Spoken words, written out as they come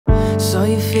Saw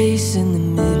your face in the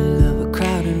middle of a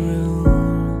crowded room.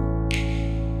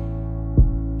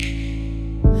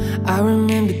 I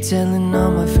remember telling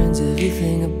all my friends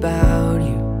everything about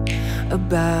you.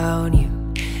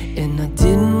 And I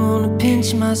didn't want to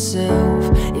pinch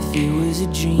myself if it was a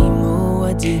dream. Oh,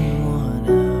 I didn't want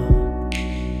out.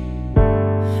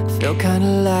 Felt kinda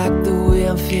like the way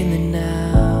I'm feeling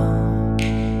now.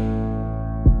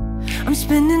 I'm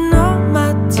spending all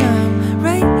my time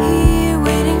right here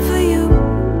waiting for you.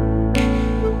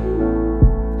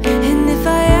 And if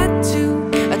I had to,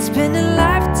 I'd spend a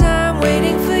lifetime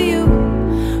waiting for you.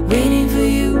 Waiting for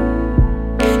you.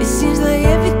 It seems like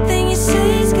everything you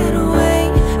say's got a way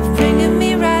of bringing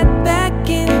me right back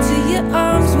into your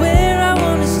arms where I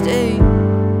wanna stay.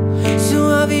 So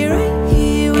I'll be right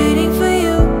here waiting for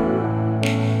you.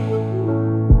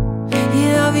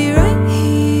 Yeah, I'll be right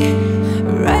here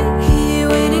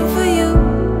waiting for you.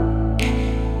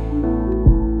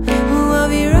 Oh, I'll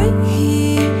be right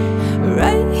here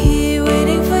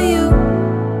waiting for you.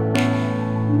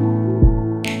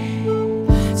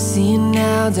 See you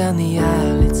now down the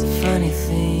aisle, it's a funny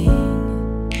thing.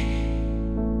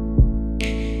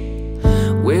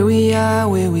 Where we are,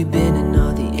 where we've been, and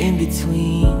all the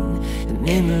in-between. The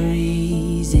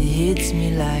memories, it hits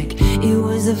me like it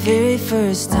was the very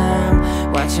first time,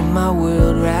 watching my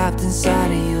world wrapped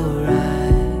inside of your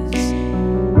eyes.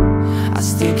 I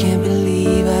still can't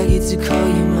believe I get to call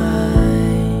you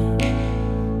mine.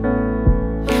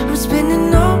 I'm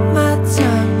spending all my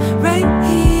time right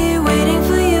here waiting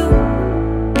for you.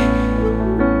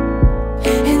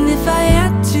 And if I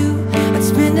had to, I'd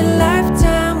spend a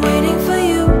lifetime waiting for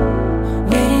you.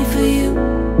 Waiting for you.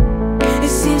 It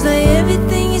seems like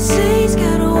everything you say's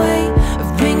got a way of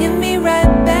bringing me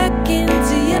right back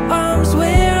into your arms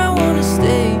where I wanna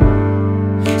stay.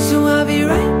 So I'll be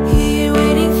right here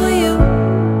waiting for you.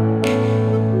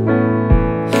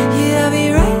 Yeah, I'll be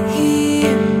right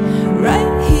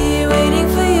here waiting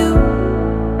for you.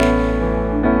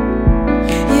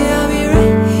 Yeah, I'll be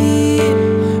right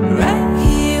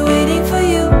here waiting for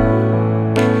you.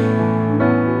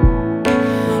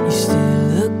 You still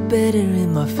look better in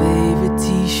my favorite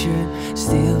t-shirt.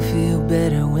 Still feel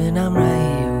better when I'm right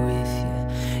here with you.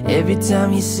 Every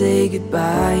time you say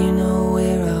goodbye, you know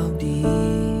where I'll be.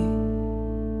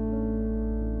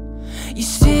 You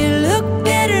still look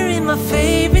better in my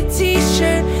favorite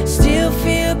t-shirt. Still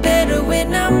feel better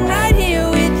when I'm right here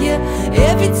with you.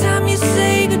 Every time you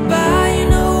say goodbye, you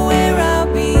know where I'll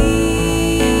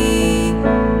be.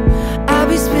 I'll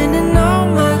be spending all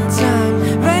my time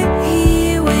right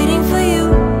here waiting for you.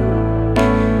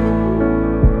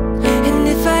 And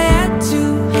if I had to,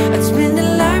 I'd spend a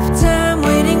lifetime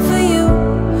waiting for you.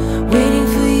 Waiting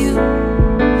for you.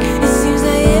 It seems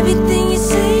like everything you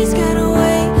say's got a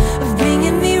way of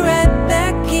bringing me right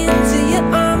back into your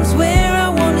arms where I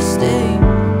wanna stay.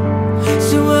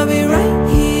 So I'll be right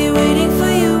here waiting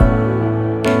for you.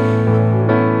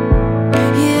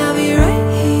 Yeah, I'll be right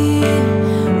here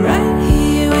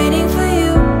waiting for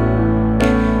you.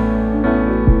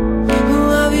 Oh,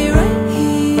 I'll be right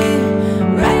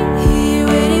here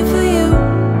waiting for you.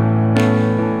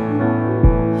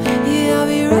 Yeah, I'll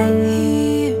be right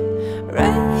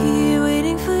here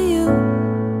waiting for you.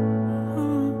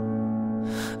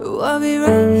 Oh, I'll be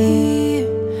right here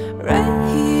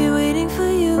waiting for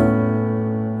you.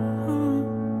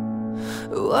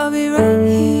 Oh, I'll be right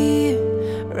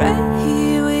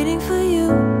here waiting for you.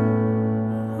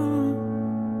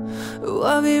 Oh,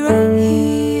 I'll be right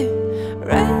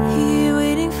here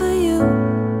waiting for you.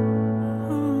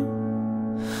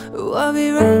 Oh, I'll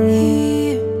be right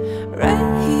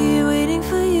here waiting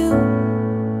for you.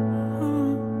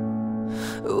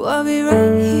 Oh, I'll be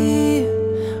right here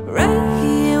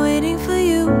waiting for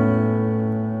you.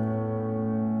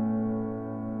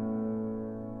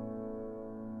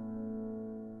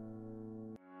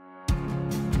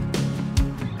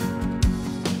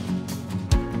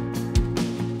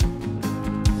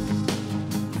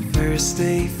 First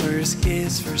day, first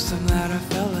kiss, first time that I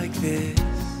felt like this.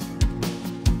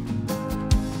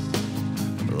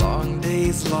 Long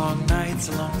days, long nights,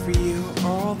 I long for you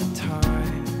all the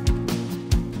time.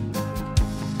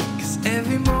 'Cause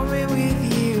every moment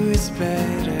with you is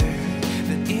better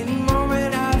than any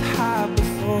moment I've had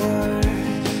before.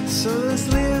 So let's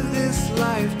live this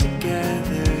life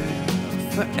together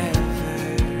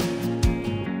forever.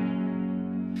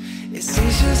 It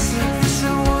seems just like this, I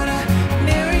wanna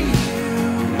marry you.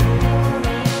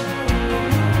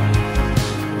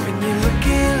 When you're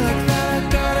looking like that, I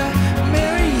gotta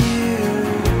marry you.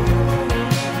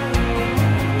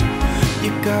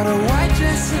 You got a white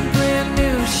dress and brand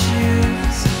new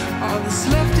shoes. All that's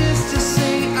left is to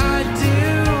say I do.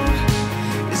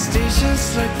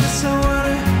 just like this, I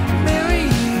wanna marry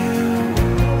you.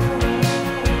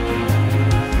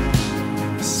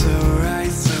 So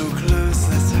right, so close,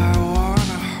 that's how I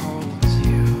wanna hold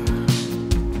you.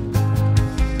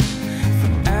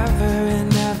 Forever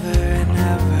and ever and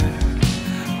ever,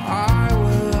 I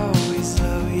will always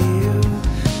love you.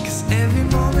 Cause every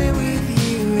moment with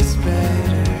you is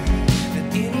better than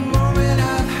any moment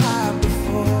I've had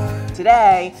before.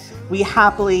 Today, we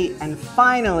happily and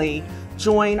finally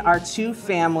join our two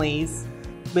families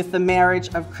with the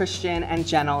marriage of Christian and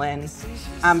Jenalyn.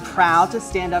 I'm proud to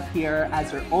stand up here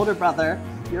as your older brother,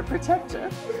 your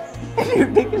protector, and your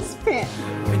biggest fan.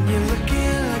 When you're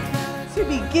looking like that, To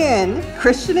begin,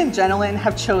 Christian and Jenalyn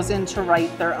have chosen to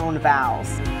write their own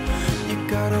vows. you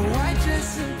got a white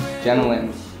dress and gray.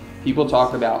 Jenalyn, people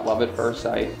talk about love at first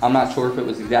sight. I'm not sure if it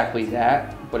was exactly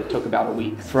that, but it took about a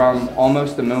week. From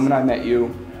almost the moment I met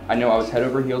you, I knew I was head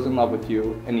over heels in love with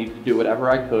you and needed to do whatever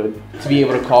I could to be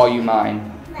able to call you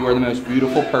mine. You are the most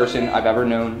beautiful person I've ever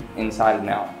known inside and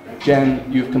out. Jen,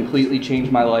 you've completely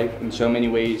changed my life in so many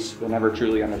ways you'll never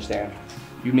truly understand.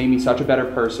 You've made me such a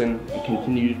better person and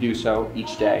continue to do so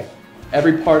each day.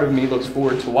 Every part of me looks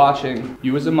forward to watching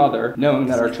you as a mother, knowing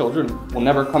that our children will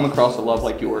never come across a love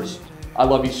like yours. I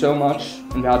love you so much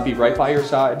and vow to be right by your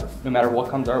side no matter what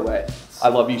comes our way. I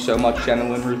love you so much,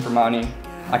 Jenalyn Ruth Romani.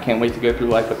 I can't wait to go through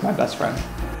life with my best friend.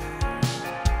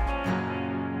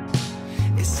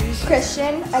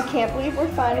 Christian, I can't believe we're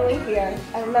finally here.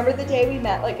 I remember the day we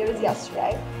met like it was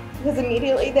yesterday, because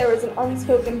immediately there was an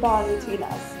unspoken bond between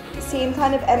us. The same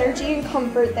kind of energy and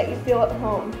comfort that you feel at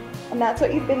home. And that's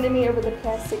what you've been to me over the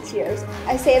past 6 years.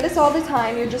 I say this all the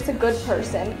time, you're just a good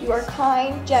person. You are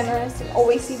kind, generous, and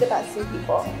always see the best in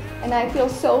people. And I feel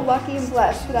so lucky and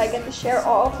blessed that I get to share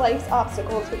all of life's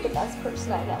obstacles with the best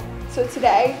person I know. So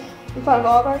today, in front of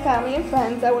all of our family and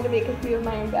friends, I want to make a few of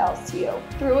my own vows to you.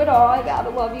 Through it all, I vow to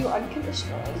love you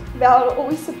unconditionally. I vow to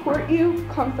always support you,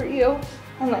 comfort you,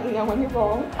 and let you know when you're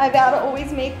wrong. I vow to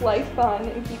always make life fun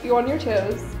and keep you on your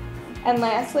toes. And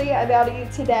lastly, I vow to you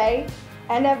today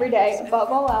and every day, above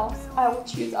all else, I will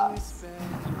choose us.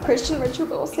 Christian Richard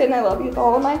Wilson, I love you with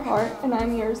all of my heart, and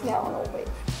I'm yours now and always.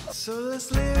 So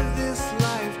let's live this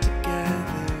life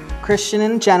together. Christian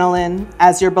and Jenalyn,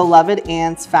 as your beloved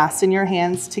aunts fasten your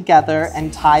hands together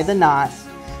and tie the knot,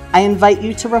 I invite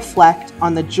you to reflect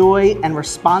on the joy and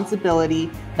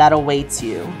responsibility that awaits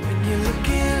you. When you're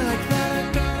looking like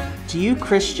that, Do you,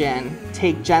 Christian,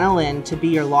 take Jenalyn to be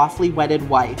your lawfully wedded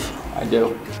wife? I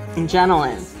do. And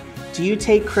Jenalyn, do you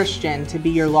take Christian to be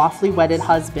your lawfully wedded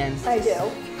husband? I do.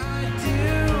 I do.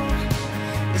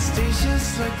 It stays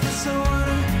just like this, I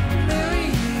wanna marry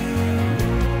you.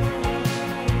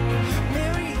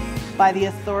 Marry you. By the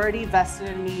authority vested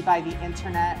in me by the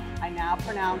internet, I now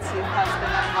pronounce you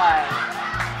husband and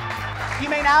wife. You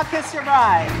may now kiss your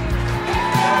bride.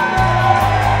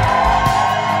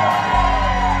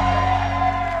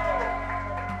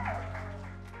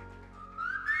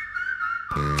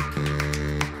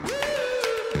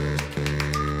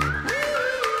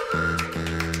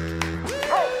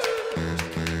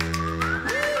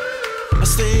 I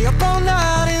stay up all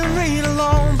night and read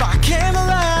alone by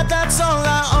candlelight, that's all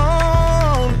I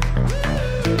own.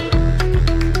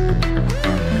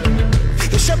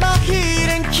 They shut my heat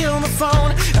and kill my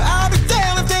phone. I'll be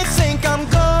damned if they think I'm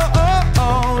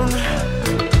gone.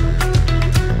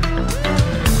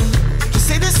 They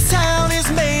say this town is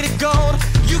made of gold.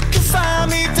 You can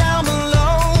find me down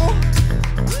below.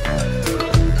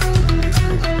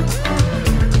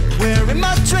 Wearing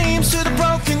my dreams to the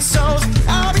broken souls.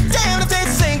 I'll be damned if they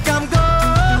think I'm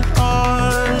gone.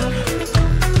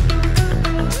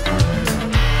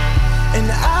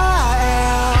 And I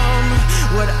am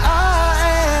what I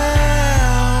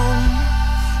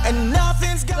am. And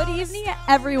nothing's Good evening,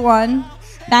 everyone.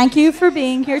 Thank you for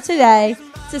being here today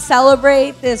to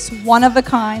celebrate this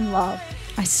one-of-a-kind love.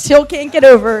 I still can't get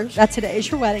over that today is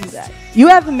your wedding day. You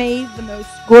have made the most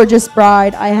gorgeous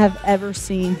bride I have ever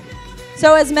seen.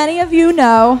 So as many of you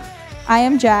know, I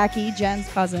am Jackie, Jen's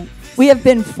cousin. We have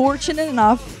been fortunate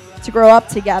enough to grow up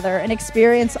together and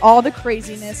experience all the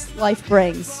craziness life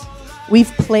brings.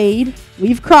 We've played,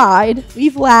 we've cried,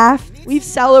 we've laughed, we've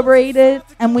celebrated,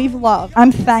 and we've loved.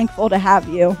 I'm thankful to have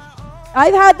you.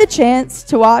 I've had the chance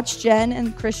to watch Jen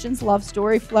and Christian's love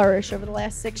story flourish over the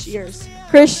last 6 years.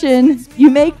 Christian, you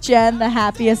make Jen the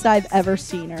happiest I've ever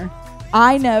seen her.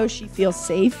 I know she feels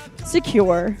safe,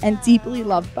 secure, and deeply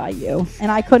loved by you, and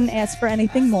I couldn't ask for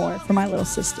anything more for my little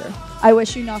sister. I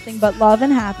wish you nothing but love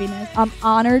and happiness. I'm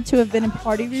honored to have been a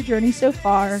part of your journey so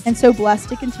far, and so blessed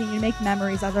to continue to make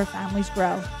memories as our families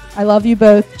grow. I love you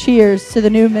both. Cheers to the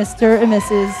new Mr. and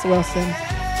Mrs. Wilson.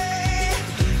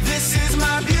 This is my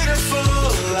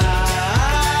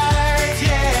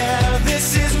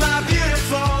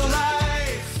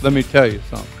Let me tell you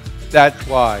something. That's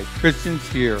why Christian's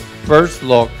here. First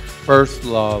look, first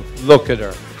love. Look at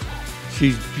her.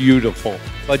 She's beautiful.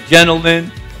 But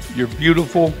Jenalyn, you're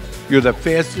beautiful. You're the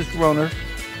fastest runner.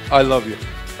 I love you.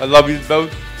 I love you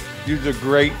both. You're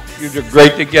great. You're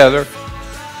great together.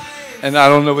 And I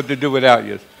don't know what to do without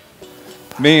you.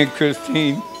 Me and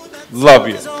Christine love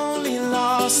you. Only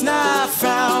lost, now I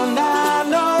found out.